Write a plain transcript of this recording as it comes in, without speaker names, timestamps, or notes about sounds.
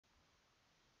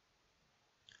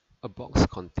A box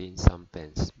contains some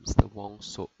pens. Mr. Wong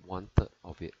sold 1/3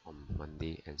 of it on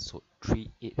Monday and sold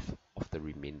 3/8 of the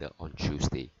remainder on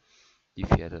Tuesday. If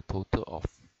he had a total of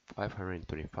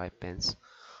 525 pens,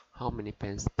 how many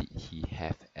pens did he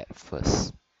have at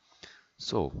first?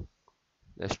 So,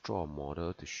 let's draw a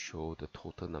model to show the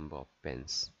total number of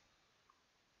pens.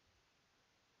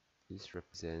 This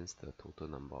represents the total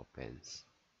number of pens.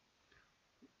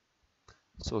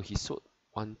 So he sold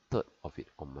 1/3 of it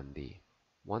on Monday.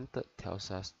 1/3 tells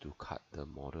us to cut the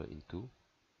model into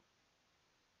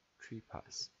 3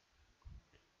 parts.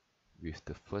 With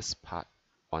the first part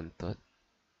 1/3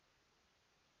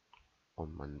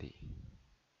 on Monday.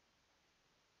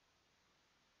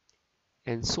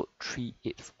 And sold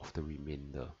 3/8 of the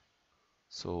remainder.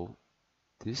 So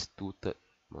this 2/3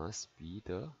 must be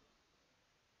the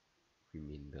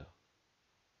remainder.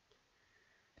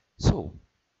 So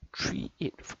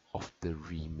 3/8 of the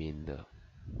remainder.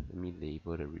 Let me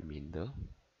label the remainder.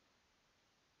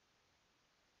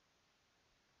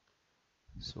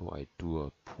 So I do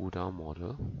a pull down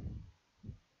model.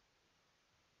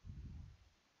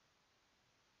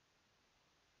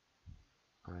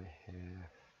 I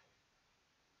have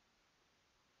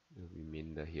the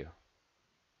remainder here.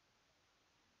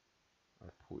 I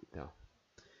pull it down.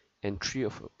 And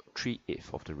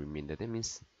 3/8 of the remainder. That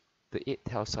means the 8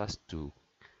 tells us to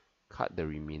cut the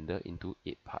remainder into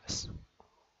 8 parts.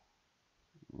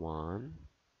 1,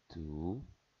 2,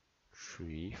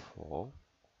 3, 4,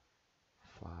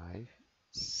 5,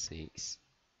 6,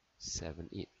 7,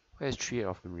 8. Where's 3/8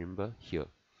 of the remainder? Here.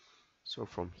 So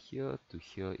from here to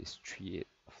here is 3/8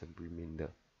 of the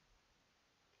remainder.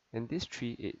 And this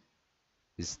 3/8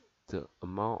 is the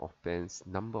amount of pens,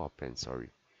 number of pens,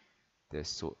 that's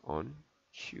sold on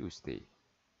Tuesday.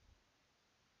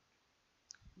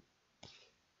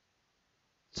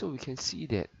 So we can see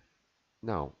that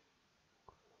now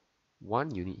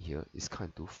 1 unit here is cut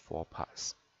into 4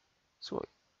 parts. So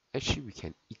actually we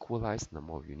can equalize the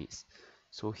number of units.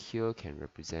 So here can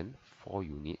represent 4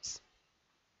 units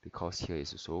because here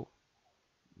is also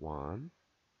 1,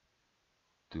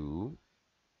 2,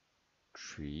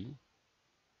 3,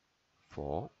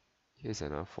 4. Here's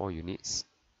another 4 units.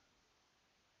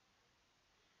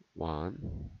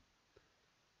 1,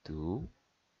 2,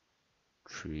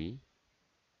 3,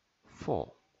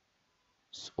 4.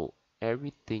 So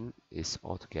everything is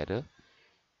altogether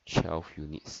 12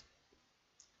 units.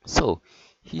 So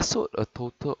he sold a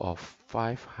total of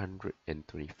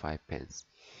 525 pens.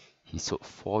 He sold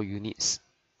 4 units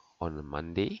on a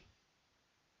Monday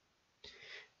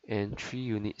and 3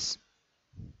 units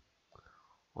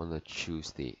on a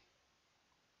Tuesday.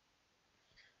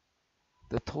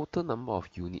 The total number of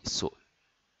units sold.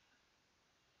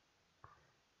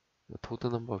 The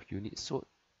total number of units sold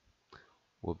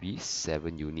will be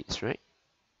 7 units, right?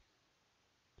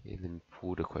 Okay, let me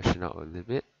pull the question out a little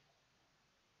bit.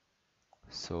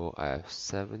 So I have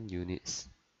 7 units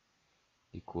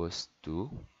equals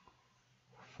to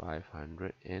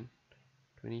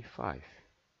 525.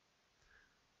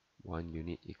 1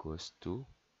 unit equals to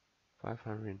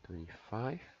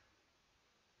 525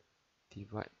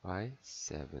 divided by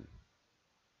 7.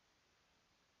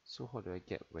 So how do I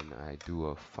get when I do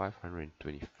a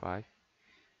 525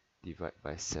 divided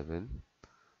by 7?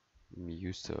 Let me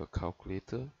use the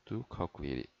calculator to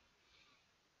calculate it.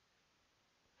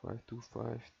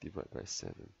 525 divided by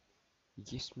 7. It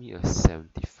gives me a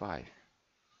 75.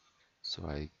 So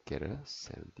I get a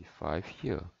 75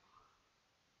 here.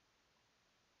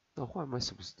 Now what am I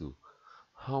supposed to do?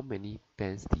 How many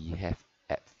pens do you have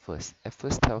at first? At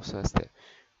first tells us that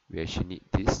we actually need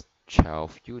this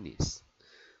 12 units.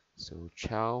 So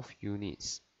 12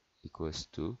 units equals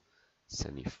to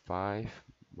 75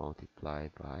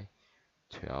 multiplied by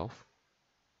 12,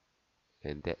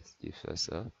 and that gives us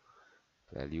a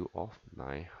value of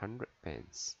 900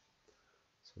 pens.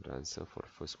 So the answer for the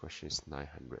first question is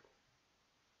 900.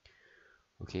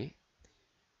 Okay,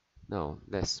 now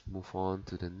let's move on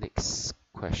to the next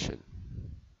question.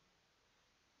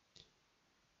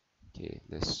 Okay,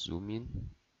 let's zoom in.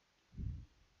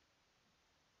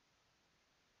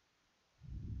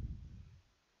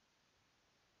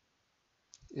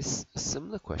 It's a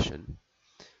similar question.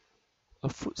 A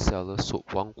fruit seller sold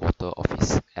 1/4 of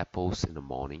his apples in the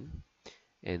morning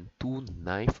and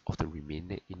 2/9 of the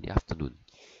remainder in the afternoon.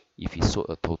 If he sold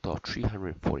a total of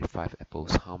 345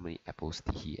 apples, how many apples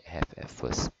did he have at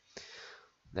first?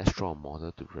 Let's draw a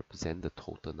model to represent the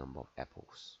total number of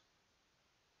apples.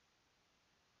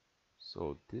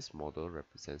 So this model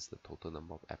represents the total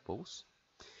number of apples.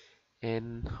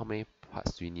 And how many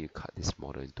parts do we need to cut this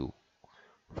model into?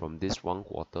 From this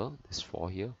 1/4, this 4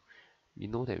 here, we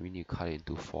know that we need to cut it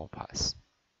into 4 parts.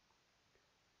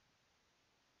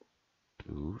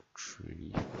 2,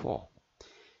 3, 4.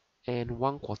 And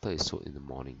 1/4 is sold in the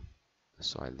morning.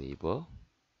 So I label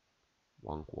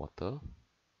 1/4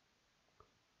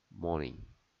 morning.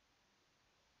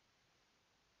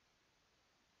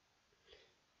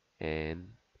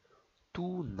 And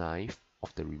 2/9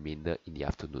 of the remainder in the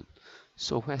afternoon.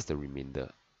 So where's the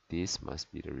remainder? This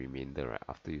must be the remainder, right?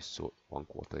 After you sold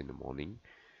 1/4 in the morning,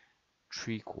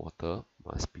 3/4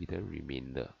 must be the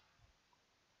remainder.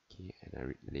 Okay, and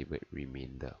I label it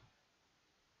remainder.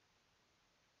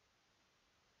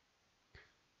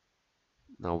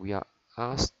 Now we are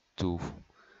asked to,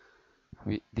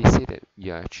 they say that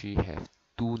we actually have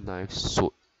 2/9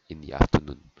 sold in the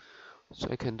afternoon. So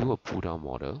I can do a pull down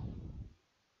model.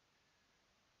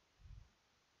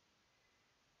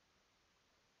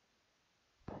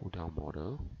 Pull down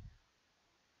model.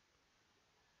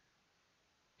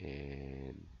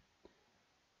 And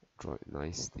draw it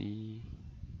nicely.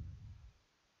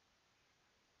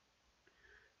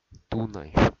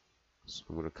 2/9. So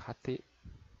I'm going to cut it.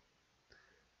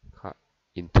 Cut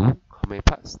into how many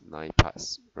parts? 9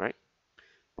 parts, right?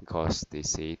 Because they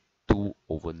say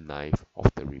 2/9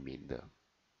 of the remainder.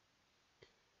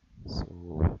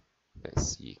 So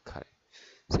let's see, cut it.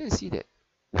 So you see that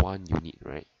 1 unit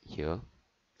right here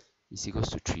is equals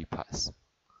to 3 parts.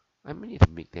 I may need to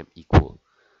make them equal.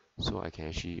 So I can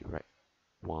actually write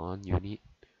 1 unit,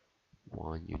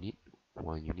 1 unit,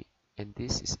 1 unit, and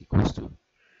this is equals to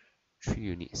 3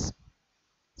 units.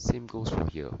 Same goes for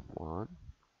here. 1,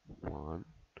 1,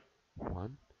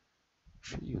 1,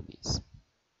 3 units.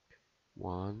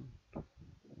 1,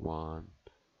 1,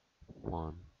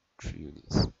 1, 3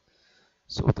 units.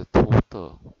 So the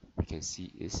total we can see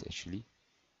is actually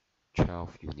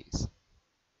 12 units.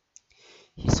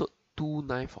 He sold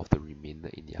 2/9 of the remainder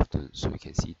in the afternoon. So we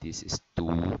can see this is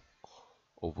 2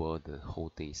 over the whole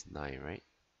thing is 9, right?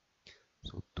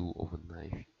 So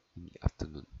 2/9 in the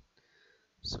afternoon.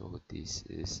 So this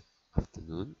is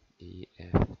afternoon.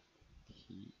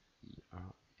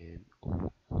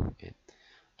 AFTERNOON.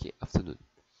 Okay, afternoon.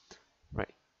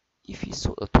 Right. If he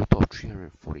sold a total of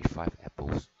 345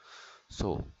 apples,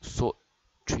 so sold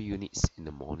 3 units in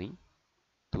the morning,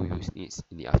 2 units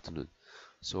in the afternoon.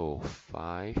 So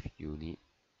 5 unit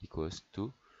equals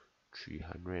to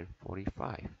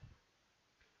 345.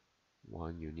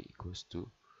 1 unit equals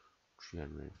to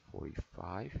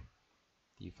 345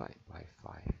 divided by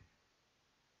 5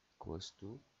 equals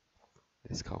to,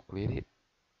 let's calculate it,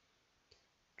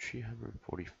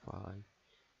 345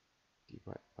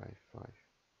 divided by 5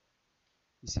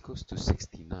 is equals to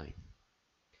 69.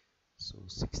 So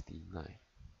 69.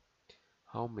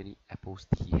 How many apples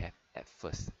did he have at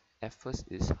first? At first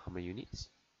is how many units?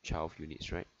 12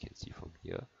 units, right? You can see from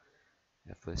here.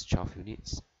 At first 12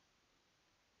 units.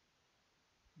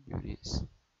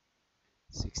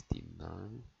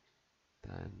 69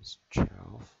 times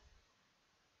 12.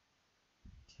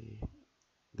 Okay,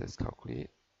 let's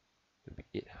calculate. It'll be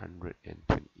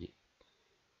 828.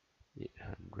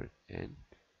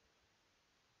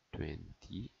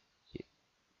 828.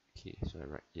 Okay, so I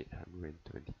write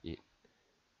 828.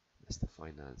 That's the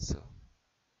final answer.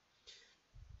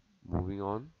 Moving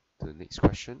on to the next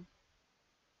question.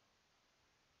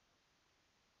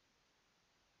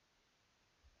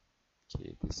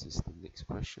 Okay, this is the next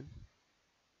question.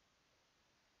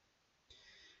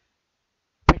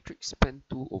 Patrick spent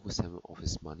 2/7 of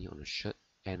his money on a shirt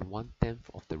and 1/10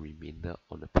 of the remainder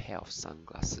on a pair of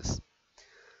sunglasses.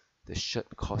 The shirt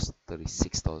cost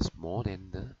 $36 more than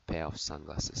the pair of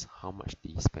sunglasses. How much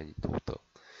did he spend in total?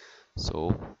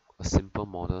 So a simple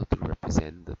model to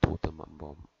represent the total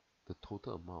amount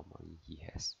of money he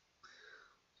has.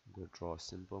 So I'm going to draw a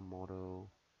simple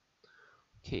model.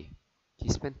 Okay, he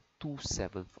spent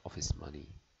 2/7 of his money.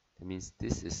 That means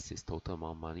this is his total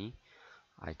amount of money.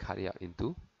 I cut it out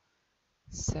into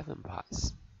 7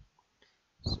 parts.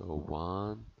 So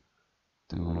 1,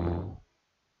 2,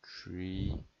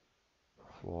 3,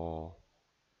 4,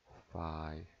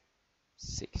 5,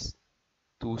 6.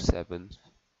 2/7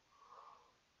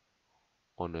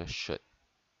 on a shirt.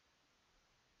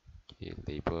 Okay,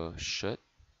 label shirt.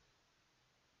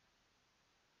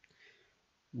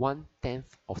 1/10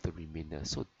 of the remainder.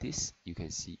 So this you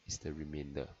can see is the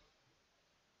remainder,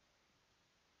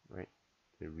 right?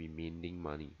 The remaining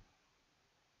money.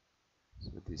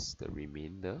 So this is the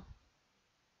remainder.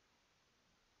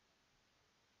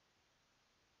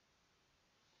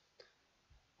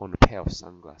 On a pair of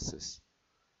sunglasses.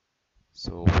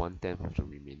 So 1/10 of the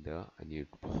remainder. I need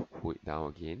to pull it down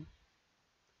again,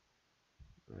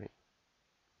 right?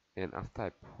 And after I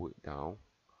pull it down,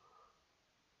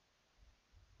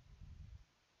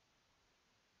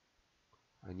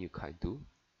 I need to cut into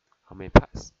how many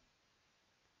parts?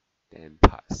 10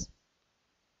 parts.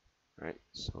 Right,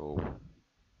 so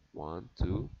 1,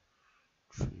 2,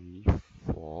 3,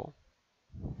 4,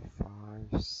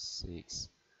 5, 6,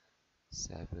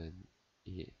 7,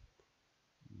 8,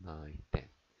 9, 10.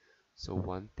 So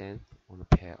 1/10 on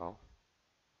a pair of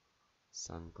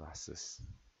sunglasses.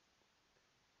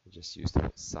 I just use the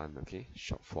word sun, okay,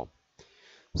 short form.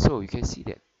 So you can see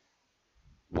that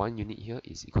 1 unit here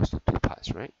is equals to 2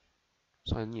 parts, right?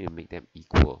 So I need to make them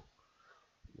equal.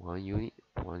 1 unit,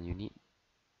 1 unit,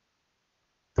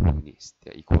 2 units.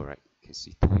 They're equal, right? You can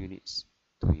see 2 units,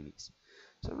 2 units.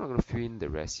 So I'm not going to fill in the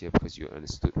rest here because you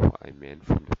understood what I meant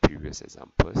from the previous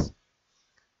examples.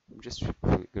 I'm just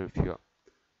going to fill up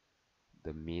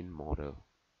the main model.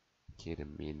 Okay, the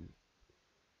main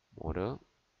model.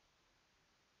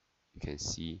 You can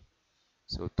see,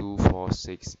 so 2, 4,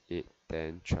 6, 8,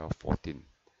 10, 12, 14.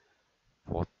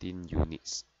 14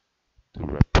 units to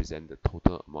represent the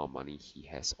total amount of money he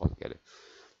has altogether.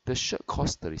 The shirt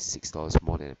costs $36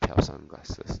 more than a pair of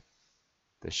sunglasses.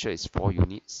 The shirt is 4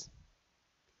 units.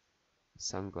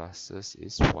 Sunglasses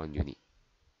is 1 unit.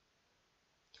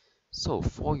 So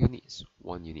 4 units,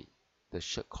 1 unit. The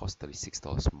shirt costs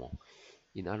 $36 more.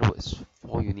 In other words,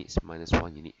 4 units minus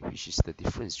 1 unit, which is the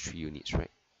difference, 3 units,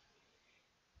 right?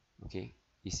 Okay,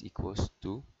 is equals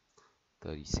to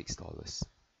 $36.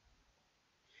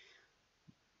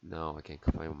 Now I can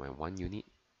find my 1 unit,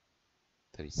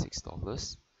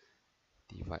 $36,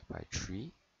 divide by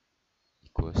 3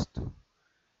 equals to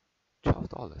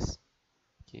 $12.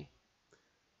 Okay,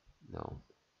 now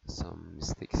some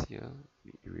mistakes here, let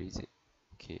me erase it.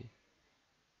 Okay,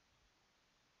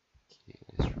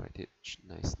 let's write it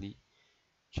nicely,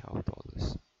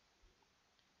 $12.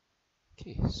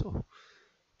 Okay, so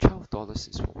 $12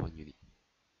 is for 1 unit.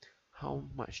 How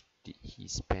much did he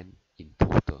spend in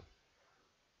total?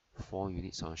 4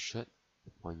 units on a shirt,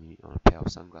 1 unit on a pair of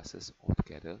sunglasses,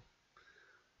 altogether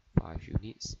 5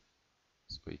 units,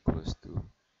 so equals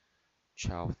to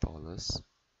 $12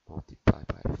 multiplied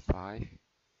by 5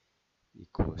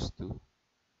 equals to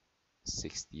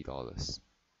 $60.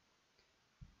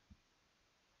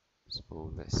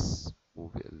 So let's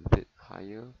move it a little bit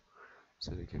higher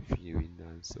so they can fill in the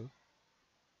answer.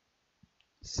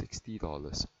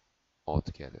 $60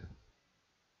 altogether.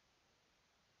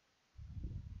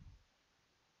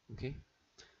 Okay,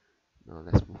 now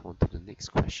let's move on to the next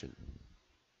question.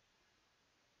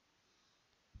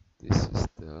 This is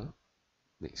the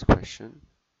next question.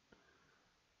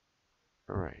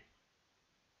 Alright,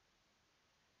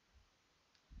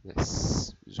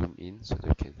 let's zoom in so that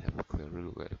we can have a clearer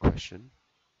look at the question.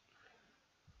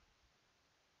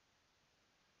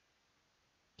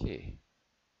 Okay,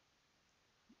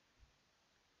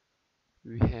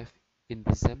 we have in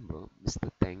December,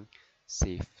 Mr. Tang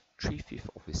saved 3/5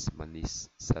 of his month's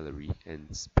salary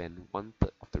and spent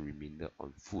 1/3 of the remainder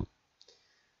on food.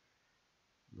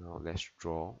 Now let's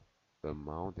draw the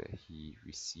amount that he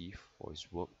received for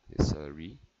his work, his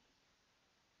salary.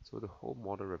 So the whole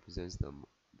model represents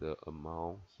the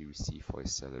amount he received for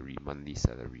his salary, monthly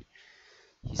salary.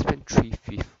 He spent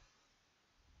 3/5.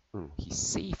 He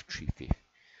saved 3/5.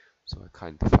 So I cut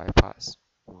into 5 parts.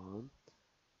 1,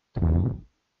 2,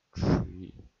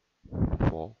 3,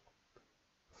 4,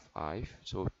 5.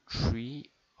 So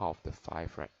 3 out of the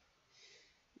 5, right,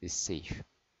 is safe.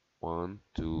 1,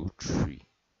 2, 3.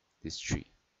 This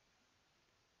 3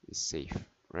 is safe,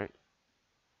 right?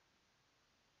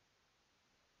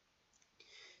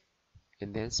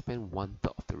 And then spend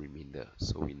 1/3 of the remainder.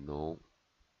 So we know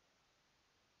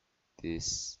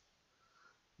this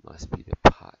must be the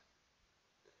part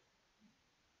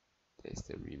that is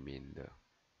the remainder.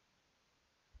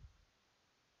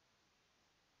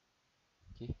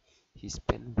 Okay, he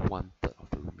spent 1/3 of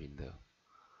the remainder.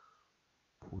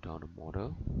 Pull down the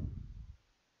model.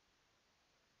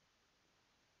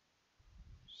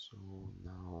 So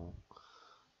now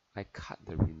I cut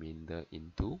the remainder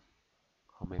into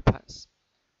how many parts?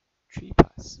 3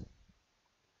 parts.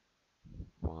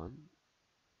 1,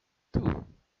 2.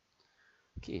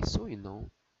 Okay, so you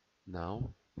know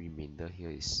now remainder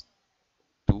here is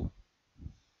 2,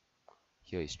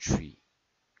 here is 3.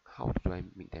 How do I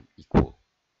make them equal?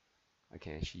 I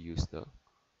can actually use the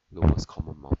lowest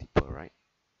common multiple, right,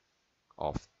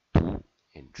 of 2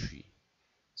 and 3.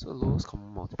 So the lowest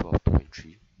common multiple of 2 and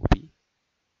 3 will be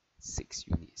 6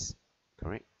 units,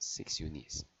 correct? 6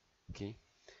 units. Okay,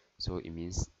 so it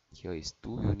means here is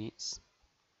 2 units,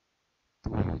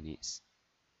 2 units,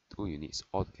 2 units,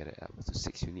 altogether up to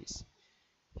 6 units.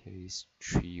 Here is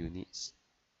 3 units,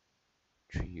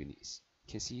 3 units.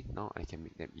 You can see now I can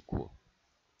make them equal.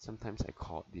 Sometimes I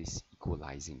call this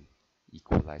equalizing,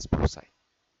 equalize both sides.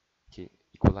 Okay,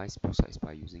 equalize both sides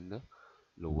by using the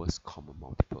lowest common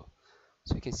multiple.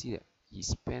 So you can see that he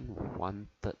spent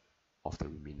 1/3 of the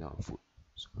remainder on food.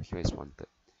 So here is 1/3.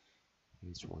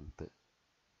 Here is 1/3.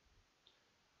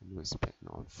 And we spend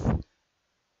on food.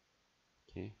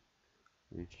 Okay,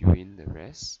 we fill in the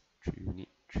rest. 3 unit,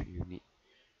 3 unit,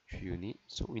 3 unit.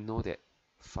 So we know that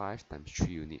 5 times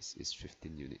 3 units is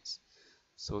 15 units.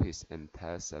 So his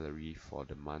entire salary for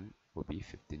the month will be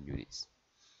 15 units.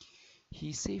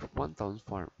 He saved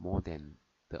 1,400 more than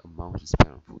the amount he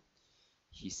spent on food.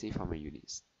 He saved how many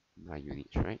units? 9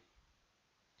 units, right?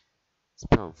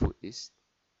 Spent on food is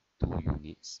 2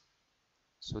 units.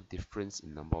 So difference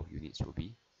in number of units will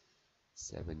be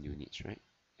 7 units, right?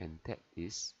 And that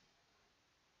is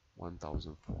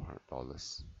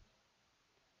 $1,400.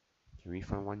 Can we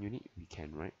find 1 unit? We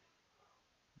can, right?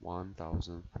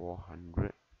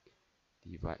 1,400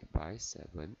 divided by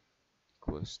 7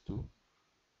 equals to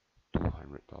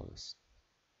 $200.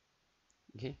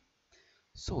 Okay,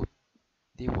 so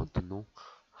they want to know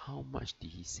how much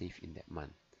did he save in that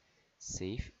month.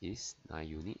 Save is 9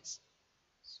 units,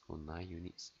 so 9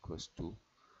 units equals to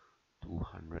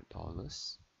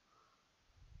 $200.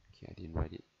 Okay, I didn't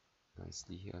write it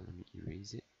nicely here. Let me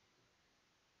erase it.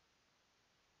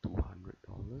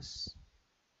 $200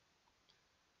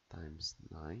 times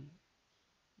 9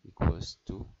 equals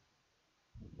to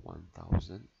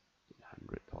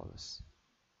 $1,800.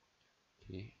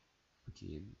 Okay,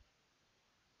 again,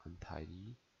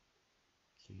 untidy.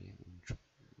 Okay,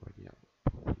 write it out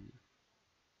properly.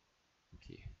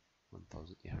 Okay,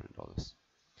 $1,800.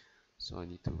 So I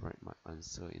need to write my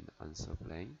answer in the answer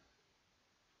blank.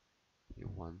 Okay,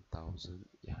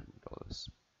 $1,800.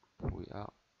 Pull it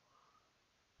out.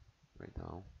 Write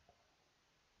down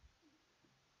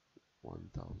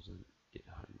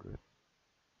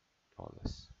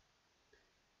 $1,800.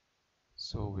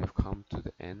 So we've come to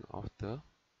the end of the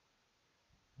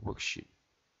worksheet.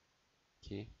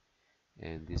 Okay,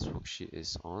 and this worksheet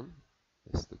is on.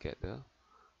 Let's look at the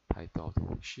title of the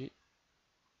worksheet.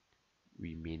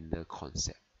 Remainder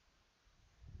concept.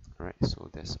 Alright, so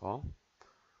that's all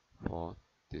for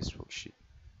this worksheet.